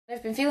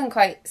I've been feeling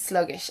quite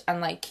sluggish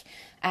and like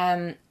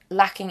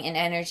lacking in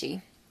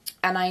energy.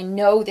 And I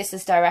know this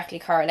is directly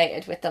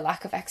correlated with the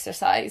lack of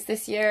exercise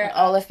this year.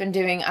 All I've been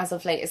doing as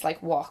of late is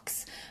like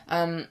walks,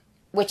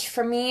 which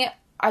for me,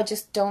 I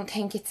just don't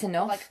think it's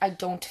enough. Like, I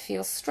don't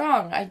feel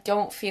strong. I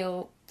don't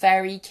feel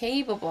very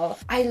capable.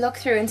 I look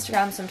through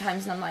Instagram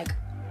sometimes and I'm like,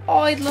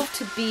 oh, I'd love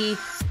to be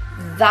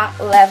that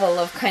level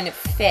of kind of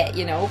fit,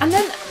 you know? And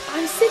then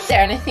I sit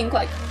there and I think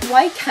like,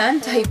 why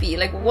can't I be?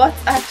 Like,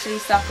 what's actually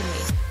stopping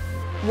me?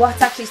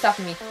 What's actually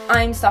stopping me?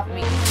 I'm stopping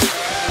me.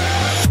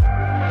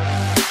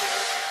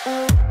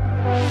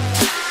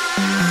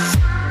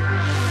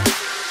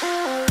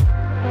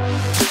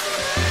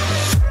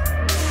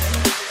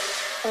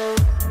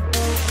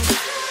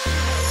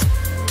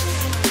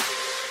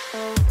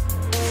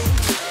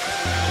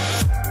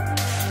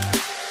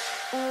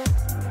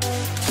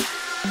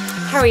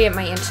 How are you,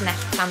 my internet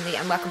family,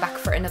 and welcome back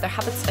for another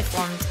Habits I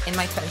Formed in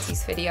My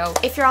 20s video.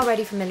 If you're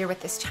already familiar with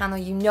this channel,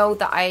 you know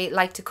that I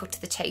like to cut to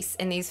the chase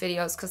in these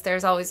videos because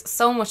there's always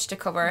so much to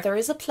cover. There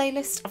is a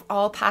playlist of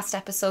all past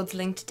episodes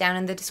linked down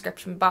in the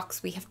description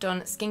box. We have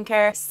done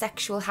skincare,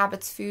 sexual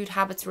habits, food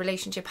habits,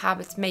 relationship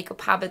habits,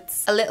 makeup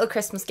habits. A little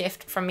Christmas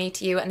gift from me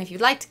to you, and if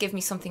you'd like to give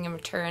me something in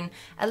return,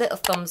 a little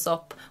thumbs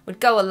up would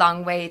go a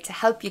long way to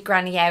help you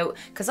granny out,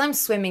 because I'm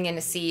swimming in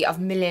a sea of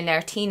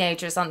millionaire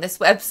teenagers on this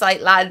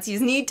website, lads. You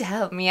need to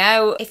help me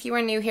out. If you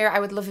are new here, I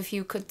would love if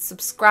you could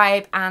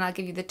subscribe, and I'll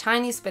give you the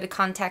tiniest bit of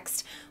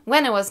context.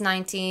 When I was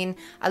 19,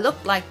 I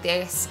looked like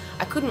this.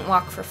 I couldn't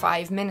walk for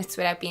 5 minutes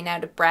without being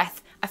out of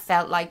breath. I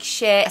felt like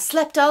shit. I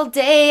slept all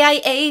day,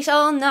 I ate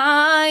all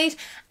night,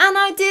 and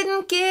I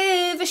didn't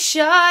give a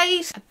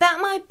shite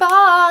about my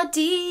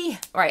body.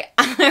 Right,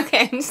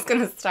 okay, I'm just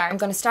gonna start. I'm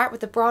gonna start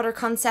with the broader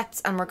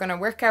concepts and we're gonna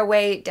work our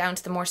way down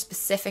to the more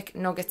specific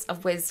nuggets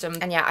of wisdom.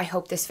 And yeah, I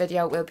hope this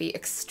video will be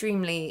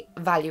extremely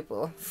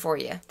valuable for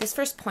you. This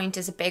first point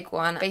is a big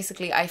one.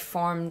 Basically, I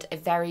formed a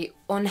very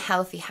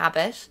unhealthy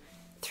habit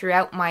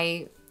throughout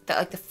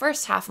the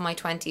first half of my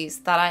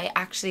 20s that I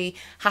actually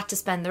had to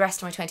spend the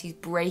rest of my 20s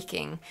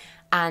breaking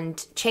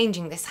and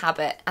changing this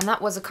habit. And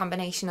that was a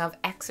combination of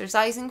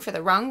exercising for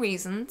the wrong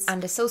reasons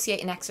and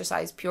associating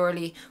exercise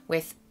purely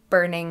with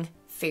burning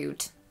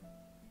food.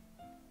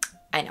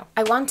 I know.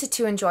 I wanted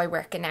to enjoy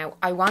working out.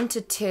 I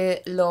wanted to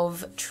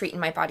love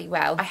treating my body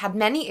well. I had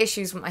many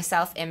issues with my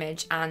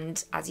self-image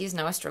and, as you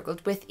know, I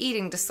struggled with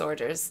eating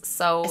disorders.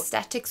 So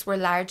aesthetics were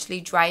largely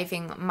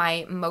driving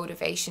my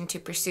motivation to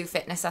pursue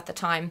fitness at the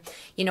time.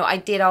 You know, I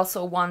did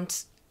also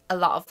want a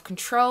lot of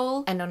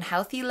control, an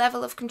unhealthy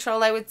level of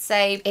control, I would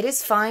say. It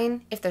is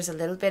fine if there's a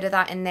little bit of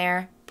that in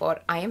there,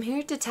 but I am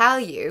here to tell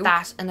you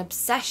that an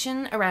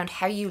obsession around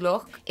how you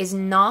look is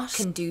not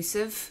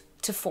conducive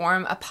to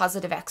form a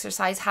positive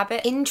exercise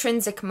habit.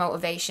 Intrinsic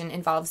motivation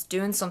involves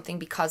doing something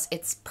because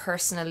it's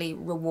personally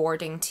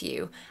rewarding to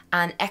you,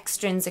 and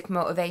extrinsic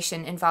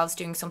motivation involves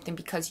doing something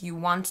because you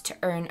want to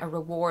earn a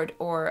reward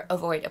or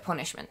avoid a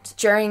punishment.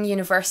 During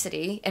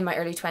university, in my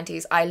early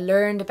 20s, I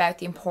learned about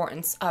the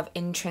importance of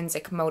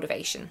intrinsic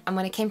motivation. And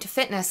when it came to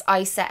fitness,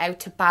 I set out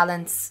to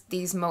balance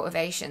these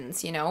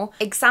motivations, you know.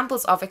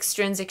 Examples of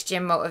extrinsic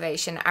gym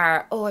motivation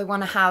are, oh, I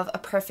want to have a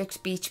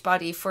perfect beach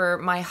body for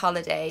my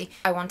holiday.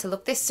 I want to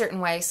look this certain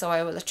way so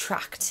I will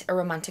attract a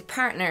romantic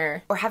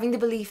partner, or having the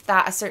belief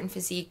that a certain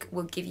physique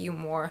will give you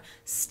more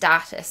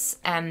status.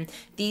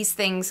 These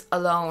things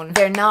alone,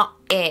 they're not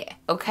it,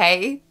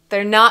 okay?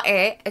 They're not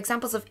it.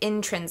 Examples of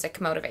intrinsic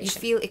motivation.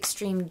 You feel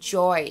extreme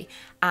joy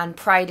and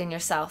pride in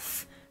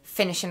yourself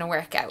finishing a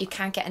workout. You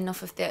can't get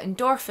enough of the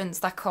endorphins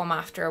that come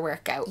after a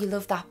workout. You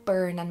love that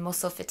burn and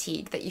muscle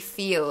fatigue that you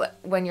feel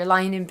when you're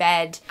lying in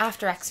bed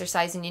after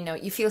exercising. You know,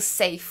 you feel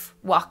safe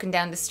walking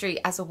down the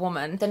street as a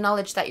woman. The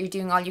knowledge that you're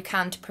doing all you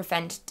can to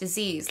prevent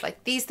disease.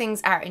 Like, these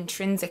things are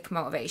intrinsic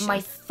motivation.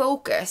 My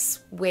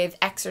focus with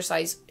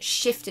exercise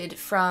shifted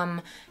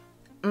from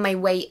my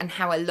weight and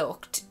how I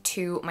looked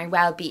to my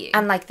well-being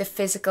and like the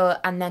physical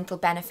and mental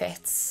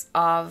benefits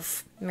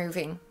of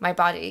moving my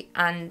body.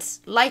 And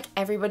like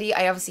everybody,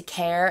 I obviously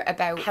care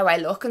about how I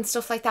look and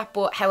stuff like that,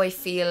 but how I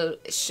feel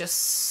is just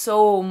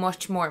so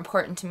much more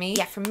important to me.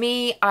 Yeah, for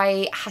me,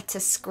 I had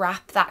to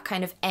scrap that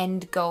kind of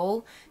end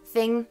goal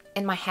thing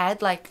in my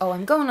head, like, oh,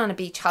 I'm going on a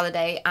beach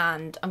holiday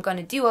and I'm going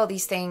to do all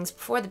these things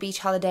before the beach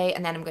holiday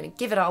and then I'm going to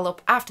give it all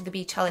up after the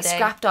beach holiday. I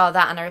scrapped all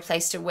that and I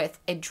replaced it with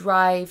a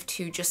drive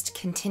to just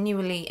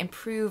continually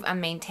improve and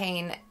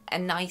maintain a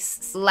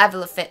nice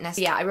level of fitness.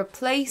 Yeah, I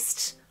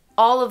replaced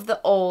all of the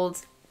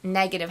old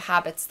negative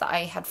habits that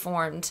I had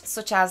formed,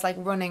 such as like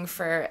running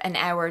for an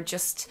hour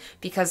just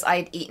because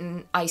I'd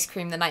eaten ice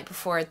cream the night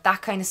before,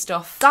 that kind of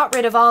stuff. Got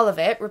rid of all of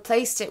it,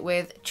 replaced it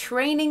with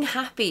training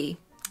happy,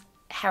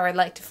 how I'd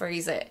like to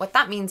phrase it. What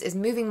that means is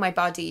moving my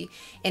body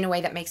in a way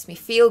that makes me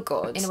feel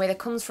good, in a way that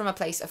comes from a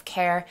place of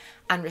care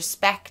and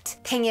respect.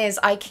 Thing is,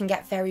 I can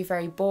get very,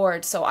 very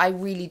bored, so I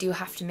really do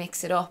have to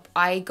mix it up.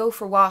 I go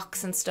for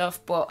walks and stuff,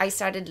 but I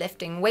started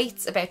lifting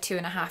weights about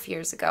 2.5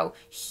 years ago.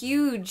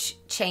 Huge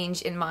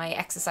change in my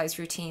exercise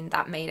routine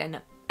that made an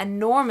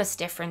enormous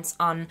difference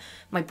on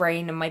my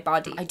brain and my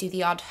body. I do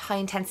the odd high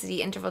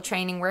intensity interval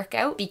training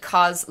workout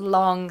because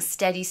long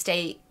steady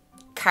state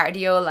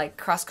cardio like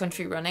cross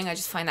country running, I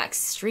just find that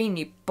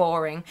extremely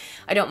boring.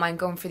 I don't mind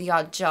going for the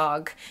odd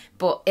jog,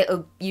 but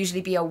it'll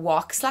usually be a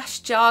walk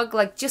slash jog,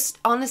 like just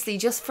honestly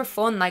just for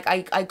fun. Like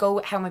I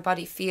go how my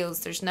body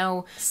feels. There's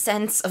no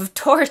sense of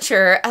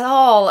torture at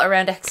all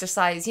around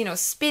exercise. You know,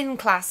 spin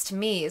class to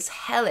me is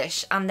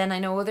hellish, and then I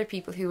know other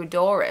people who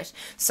adore it.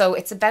 So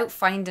it's about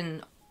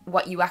finding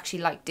what you actually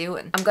like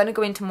doing. I'm going to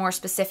go into more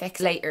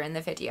specifics later in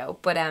the video,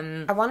 but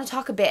I want to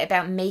talk a bit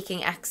about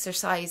making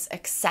exercise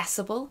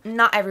accessible.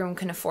 Not everyone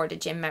can afford a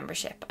gym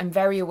membership. I'm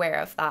very aware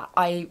of that.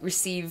 I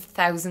receive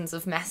thousands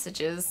of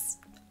messages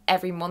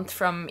every month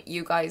from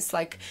you guys,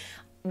 like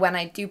when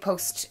I do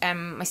post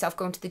myself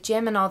going to the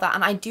gym and all that,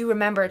 and I do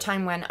remember a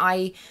time when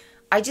I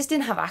just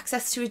didn't have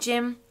access to a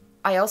gym.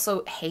 I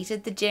also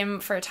hated the gym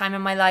for a time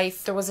in my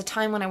life. There was a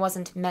time when I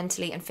wasn't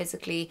mentally and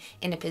physically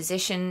in a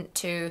position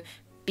to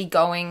be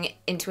going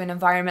into an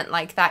environment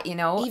like that, you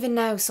know. Even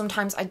now,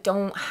 sometimes I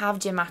don't have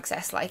gym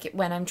access, like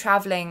when I'm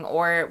traveling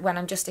or when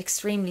I'm just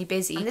extremely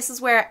busy. And this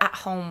is where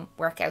at-home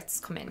workouts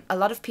come in. A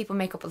lot of people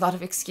make up a lot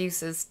of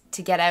excuses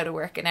to get out of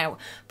working out.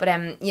 But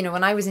you know,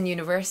 when I was in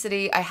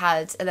university, I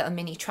had a little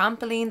mini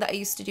trampoline that I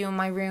used to do in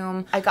my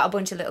room. I got a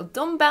bunch of little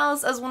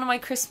dumbbells as one of my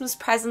Christmas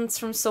presents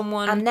from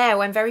someone. And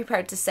now I'm very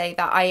proud to say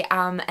that I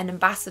am an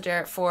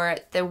ambassador for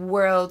the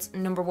world's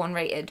 #1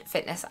 rated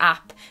fitness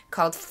app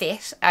called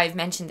Fit. I've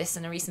mentioned this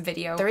in a recent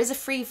video. There is a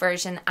free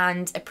version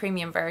and a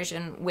premium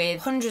version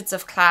with hundreds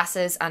of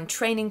classes and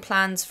training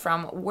plans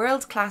from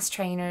world-class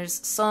trainers,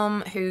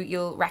 some who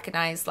you'll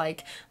recognize,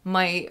 like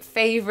my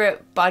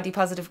favorite body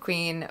positive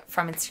queen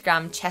from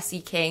Instagram,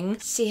 Chessie King.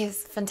 She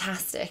is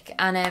fantastic,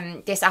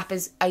 and this app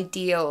is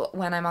ideal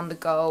when I'm on the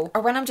go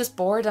or when I'm just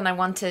bored and I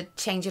want to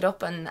change it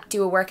up and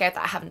do a workout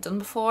that I haven't done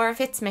before.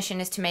 Fit's mission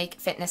is to make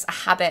fitness a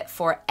habit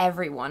for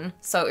everyone,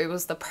 so it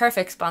was the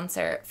perfect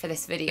sponsor for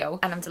this video,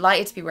 and I'm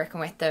delighted to be working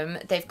with them.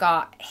 They've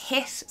got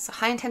HIIT, so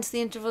high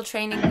intensity interval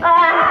training. 3.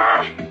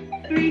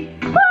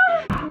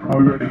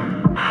 I'm ready.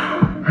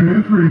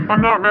 3.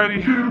 I'm not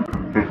ready. 2.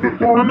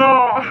 I'm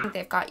not.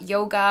 They've got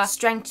yoga,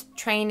 strength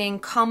training,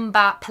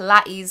 combat,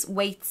 Pilates,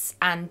 weights,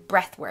 and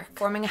breath work.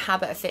 Forming a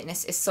habit of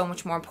fitness is so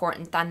much more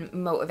important than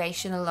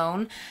motivation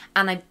alone.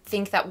 And I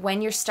think that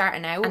when you're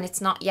starting out and it's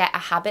not yet a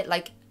habit,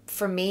 like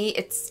for me,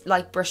 it's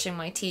like brushing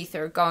my teeth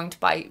or going to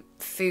buy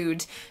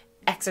food.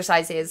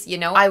 Exercise is, you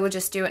know, I will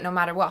just do it no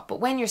matter what. But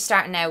when you're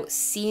starting out,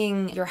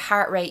 seeing your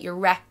heart rate, your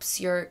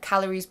reps, your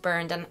calories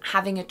burned, and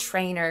having a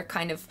trainer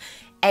kind of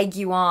egg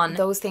you on,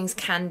 those things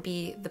can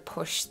be the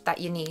push that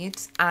you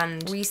need.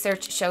 And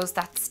research shows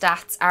that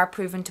stats are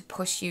proven to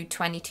push you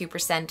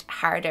 22%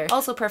 harder.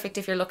 Also perfect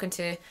if you're looking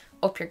to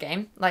up your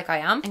game like I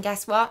am. And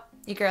guess what?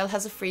 Your girl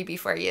has a freebie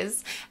for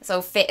yous.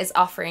 So Fit is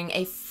offering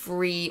a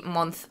free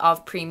month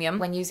of premium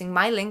when using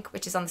my link,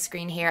 which is on the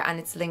screen here, and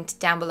it's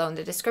linked down below in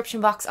the description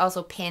box,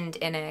 also pinned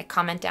in a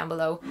comment down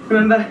below.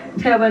 Remember,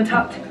 tailbone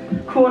tucked,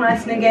 core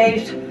nice and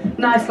engaged,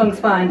 nice long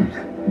spine.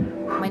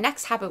 My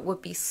next habit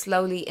would be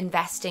slowly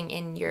investing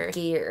in your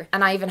gear.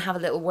 And I even have a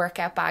little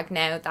workout bag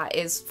now that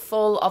is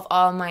full of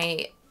all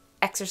my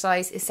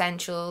exercise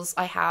essentials.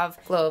 I have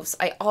gloves.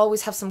 I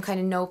always have some kind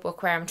of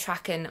notebook where I'm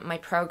tracking my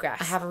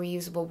progress. I have a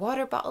reusable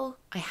water bottle.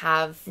 I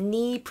have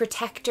knee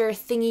protector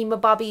thingy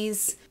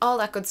mabobbies, all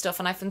that good stuff.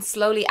 And I've been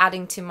slowly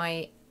adding to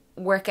my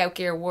workout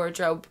gear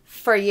wardrobe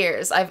for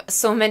years. I've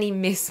so many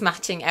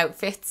mismatching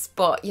outfits,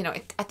 but you know,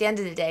 at the end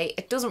of the day,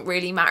 it doesn't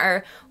really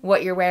matter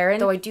what you're wearing,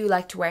 though I do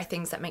like to wear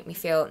things that make me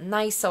feel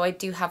nice, so I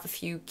do have a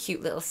few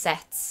cute little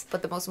sets.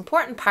 But the most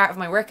important part of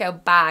my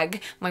workout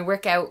bag, my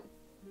workout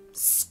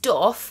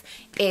stuff,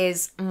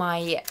 is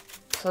my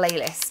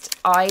playlist.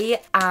 I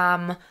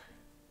am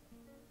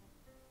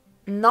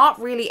not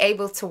really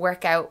able to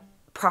work out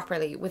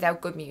properly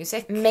without good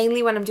music,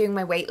 mainly when I'm doing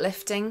my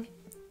weightlifting,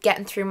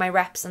 getting through my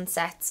reps and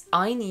sets.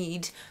 I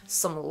need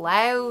some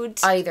loud,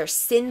 either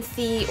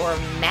synthy or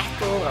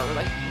metal or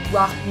like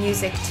rock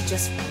music to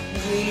just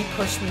really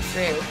push me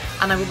through.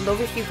 And I would love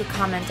if you could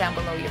comment down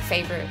below your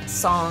favorite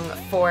song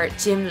for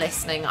gym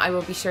listening. I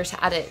will be sure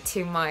to add it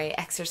to my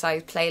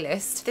exercise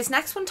playlist. This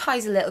next one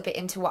ties a little bit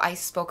into what I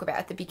spoke about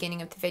at the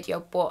beginning of the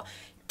video, but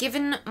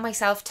giving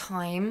myself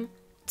time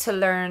to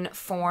learn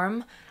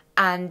form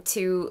and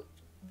to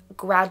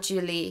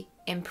gradually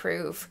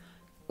improve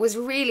was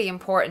really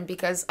important,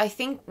 because I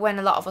think when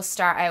a lot of us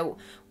start out,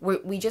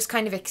 we just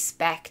kind of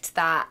expect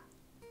that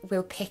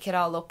we'll pick it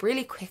all up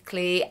really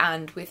quickly,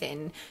 and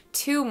within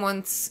 2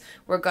 months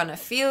we're gonna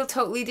feel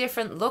totally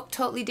different, look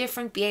totally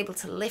different, be able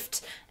to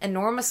lift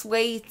enormous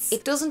weights.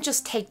 It doesn't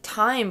just take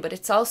time, but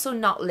it's also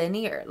not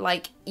linear.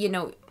 Like, you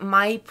know,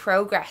 my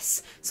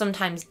progress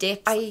sometimes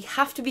dips. I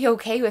have to be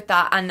okay with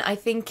that, and I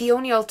think the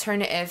only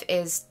alternative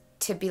is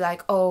to be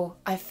like, oh,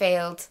 I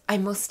failed, I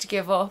must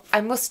give up,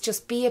 I must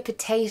just be a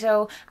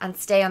potato and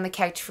stay on the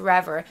couch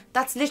forever.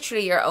 That's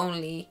literally your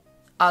only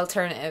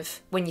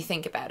alternative when you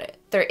think about it.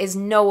 There is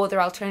no other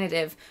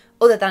alternative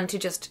other than to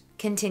just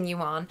continue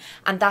on.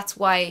 And that's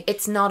why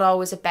it's not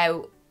always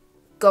about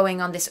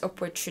going on this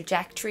upward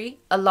trajectory.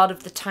 A lot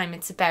of the time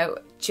it's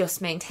about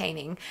just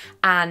maintaining.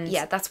 And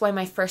yeah, that's why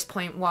my first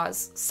point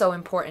was so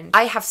important.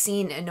 I have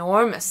seen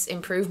enormous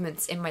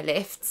improvements in my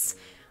lifts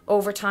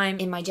over time,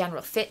 in my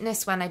general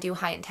fitness when I do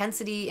high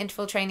intensity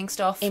interval training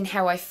stuff, in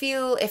how I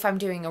feel if I'm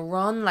doing a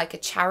run, like a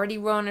charity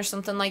run or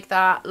something like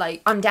that.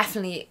 Like, I'm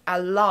definitely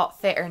a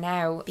lot fitter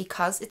now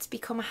because it's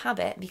become a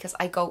habit, because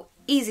I go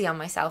easy on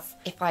myself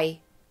if I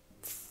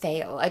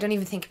fail. I don't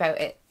even think about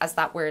it as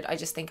that word. I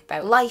just think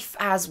about life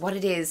as what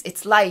it is.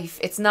 It's life.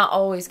 It's not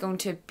always going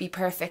to be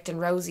perfect and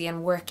rosy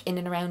and work in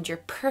and around your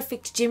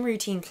perfect gym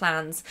routine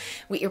plans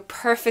with your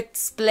perfect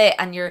split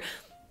and your,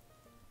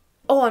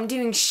 oh, I'm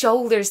doing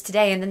shoulders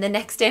today and then the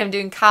next day I'm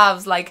doing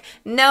calves. Like,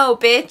 no,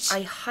 bitch.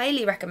 I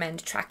highly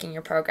recommend tracking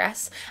your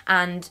progress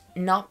and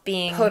not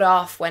being put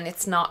off when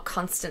it's not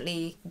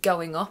constantly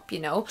going up, you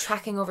know.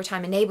 Tracking over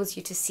time enables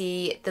you to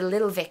see the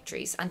little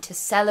victories, and to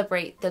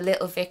celebrate the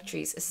little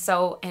victories is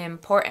so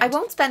important. I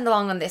won't spend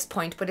long on this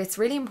point, but it's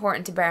really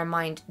important to bear in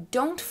mind,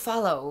 don't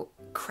follow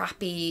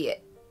crappy,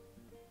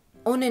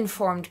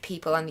 uninformed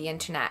people on the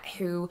internet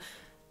who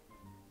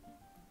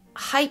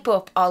hype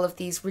up all of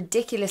these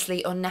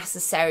ridiculously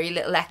unnecessary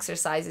little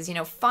exercises. You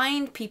know,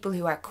 find people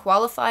who are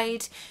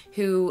qualified,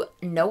 who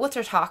know what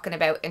they're talking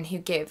about, and who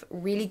give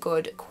really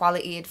good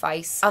quality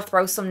advice. I'll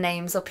throw some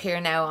names up here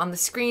now on the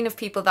screen of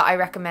people that I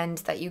recommend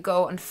that you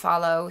go and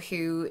follow,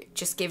 who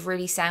just give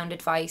really sound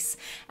advice,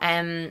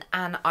 and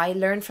I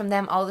learn from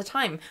them all the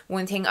time.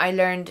 One thing I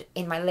learned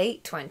in my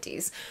late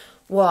 20s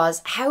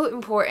was how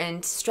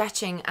important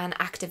stretching and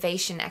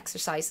activation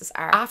exercises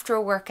are. After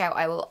a workout,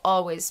 I will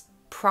always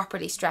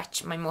properly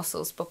stretch my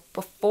muscles, but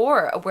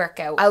before a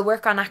workout I'll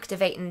work on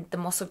activating the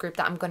muscle group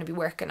that I'm going to be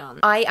working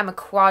on. I am a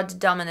quad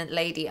dominant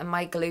lady, and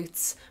my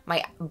glutes,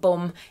 my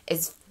bum,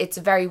 it's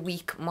a very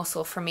weak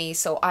muscle for me,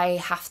 so I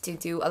have to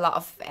do a lot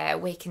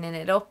of waking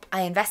it up.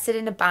 I invested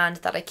in a band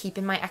that I keep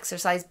in my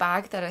exercise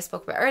bag that I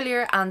spoke about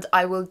earlier, and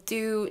I will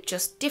do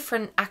just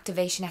different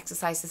activation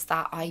exercises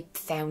that I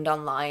found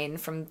online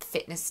from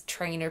fitness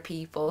trainer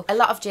people. A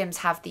lot of gyms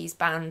have these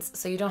bands,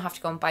 so you don't have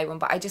to go and buy one,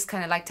 but I just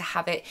kind of like to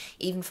have it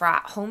even for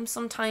at home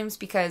sometimes,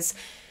 because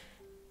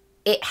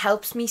it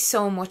helps me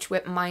so much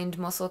with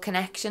mind-muscle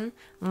connection.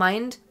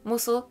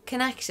 Mind-muscle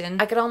connection.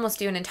 I could almost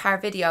do an entire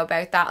video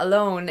about that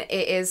alone.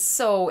 It is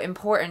so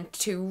important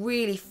to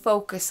really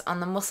focus on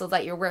the muscle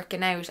that you're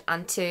working out,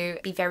 and to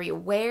be very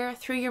aware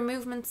through your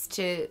movements,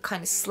 to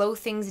kind of slow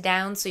things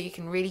down so you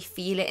can really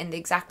feel it in the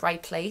exact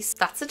right place.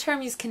 That's a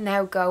term you can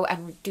now go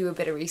and do a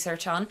bit of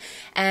research on.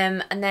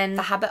 And then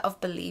the habit of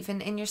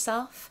believing in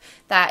yourself,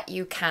 that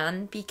you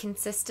can be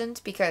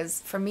consistent,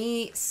 because for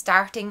me,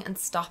 starting and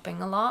stopping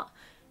a lot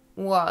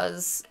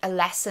was a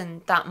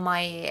lesson that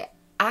my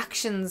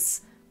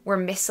actions were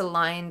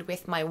misaligned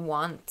with my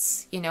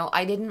wants. You know,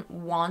 I didn't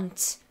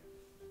want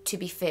to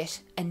be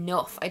fit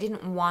enough. I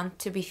didn't want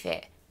to be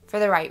fit for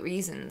the right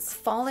reasons.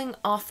 Falling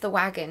off the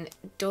wagon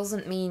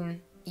doesn't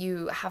mean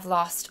you have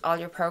lost all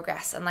your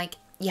progress, and like,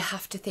 you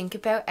have to think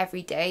about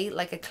every day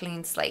like a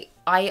clean slate.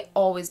 I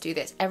always do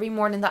this. Every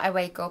morning that I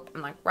wake up,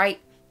 I'm like, right,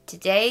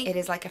 today it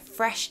is like a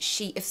fresh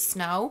sheet of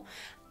snow,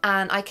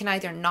 and I can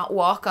either not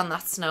walk on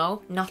that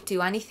snow, not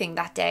do anything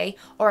that day,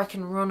 or I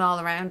can run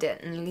all around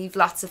it and leave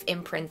lots of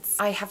imprints.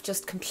 I have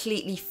just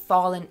completely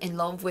fallen in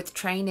love with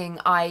training.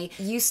 I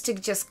used to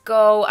just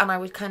go and I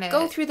would kind of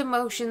go through the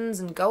motions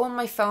and go on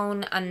my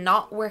phone and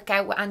not work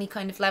out with any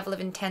kind of level of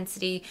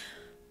intensity.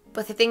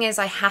 But the thing is,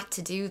 I had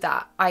to do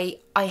that. I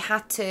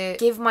had to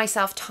give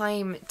myself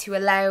time to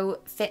allow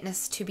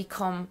fitness to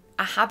become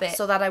a habit,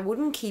 so that I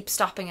wouldn't keep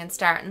stopping and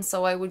starting,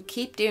 so I would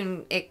keep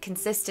doing it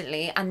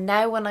consistently. And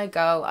now when I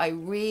go, I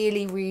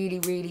really, really,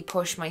 really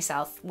push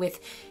myself with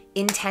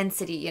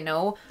intensity, you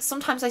know.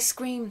 Sometimes I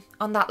scream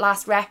on that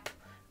last rep,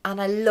 and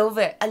I love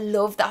it. I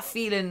love that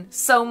feeling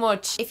so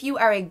much. If you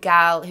are a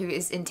gal who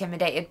is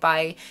intimidated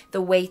by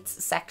the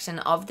weights section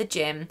of the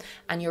gym,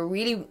 and you're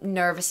really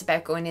nervous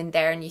about going in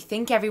there, and you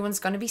think everyone's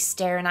going to be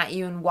staring at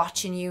you and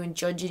watching you and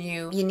judging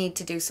you, you need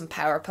to do some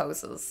power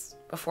poses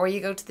before you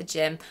go to the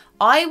gym.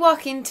 I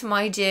walk into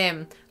my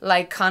gym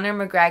like Conor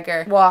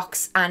McGregor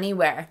walks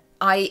anywhere.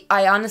 I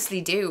honestly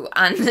do,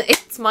 and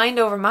it's mind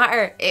over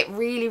matter. It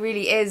really,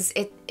 really is.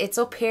 It's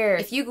up here.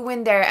 If you go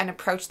in there and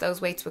approach those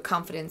weights with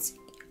confidence,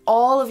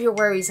 all of your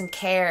worries and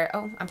care,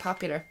 oh, I'm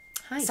popular.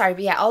 Hi. Sorry,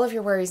 but yeah, all of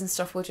your worries and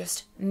stuff will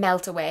just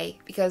melt away,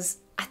 because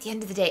at the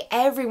end of the day,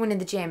 everyone in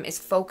the gym is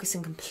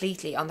focusing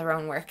completely on their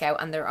own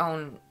workout and their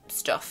own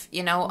stuff,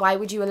 you know. Why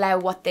would you allow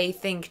what they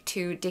think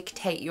to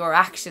dictate your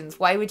actions?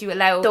 Why would you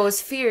allow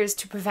those fears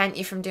to prevent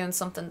you from doing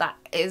something that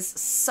is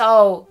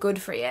so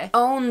good for you?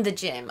 Own the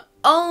gym.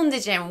 Own the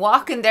gym.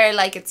 Walk in there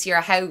like it's your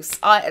house.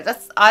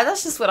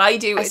 That's just what I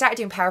do. I started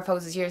doing power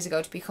poses years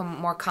ago to become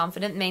more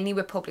confident, mainly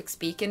with public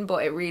speaking,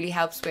 but it really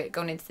helps with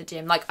going into the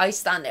gym. Like, I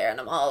stand there and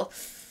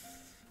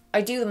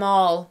I do them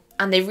all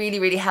and they really,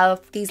 really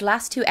help. These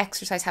last 2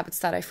 exercise habits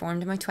that I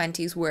formed in my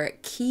 20s were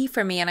key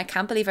for me, and I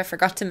can't believe I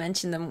forgot to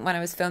mention them when I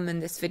was filming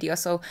this video,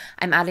 so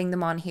I'm adding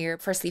them on here.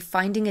 Firstly,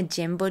 finding a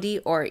gym buddy,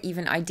 or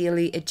even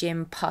ideally a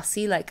gym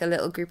posse, like a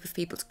little group of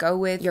people to go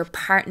with, your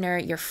partner,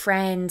 your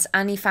friends,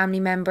 any family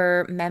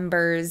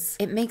members.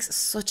 It makes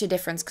such a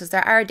difference, because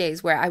there are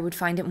days where I would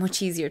find it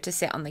much easier to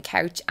sit on the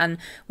couch, and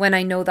when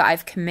I know that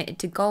I've committed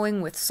to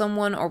going with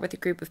someone or with a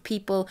group of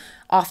people,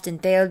 often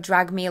they'll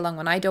drag me along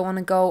when I don't want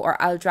to go,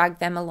 or I'll drag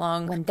them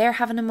along when they're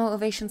having a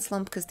motivation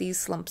slump, because these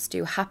slumps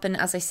do happen.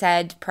 As I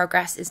said,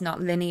 progress is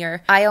not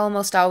linear. I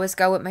almost always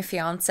go with my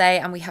fiance,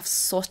 and we have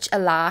such a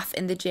laugh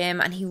in the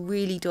gym, and he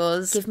really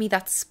does give me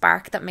that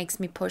spark that makes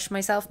me push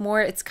myself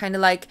more. It's kind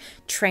of like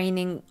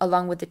training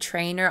along with the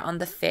trainer on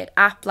the Fit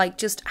app, like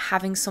just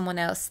having someone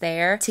else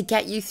there to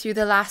get you through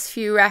the last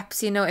few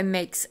reps, you know, it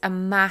makes a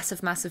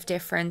massive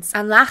difference.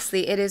 And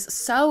lastly, it is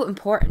so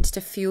important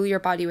to fuel your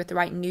body with the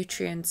right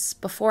nutrients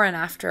before and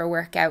after a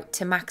workout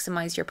to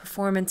maximize your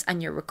performance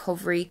and your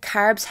recovery.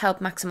 Carbs help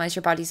maximize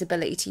your body's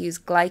ability to use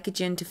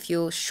glycogen to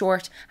fuel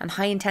short and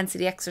high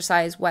intensity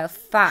exercise, while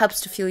fat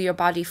helps to fuel your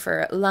body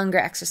for longer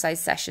exercise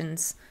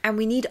sessions. And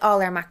we need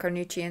all our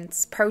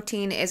macronutrients.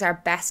 Protein is our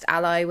best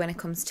ally when it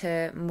comes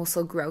to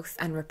muscle growth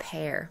and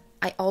repair.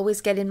 I always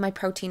get in my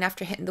protein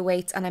after hitting the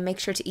weights, and I make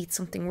sure to eat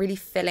something really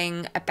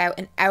filling about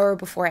an hour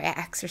before I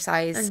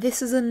exercise. And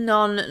this is a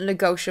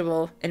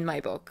non-negotiable in my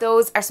book.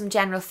 Those are some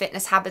general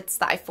fitness habits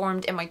that I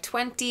formed in my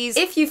 20s.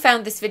 If you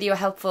found this video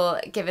helpful,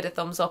 give it a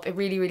thumbs up. It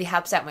really, really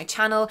helps out my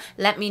channel.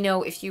 Let me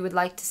know if you would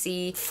like to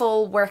see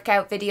full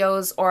workout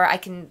videos, or I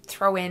can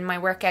throw in my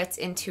workouts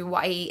into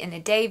what I eat in a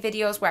day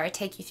videos where I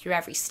take you through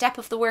every step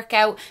of the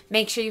workout.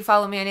 Make sure you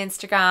follow me on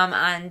Instagram,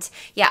 and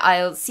yeah,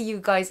 I'll see you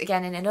guys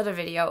again in another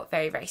video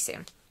very, very soon.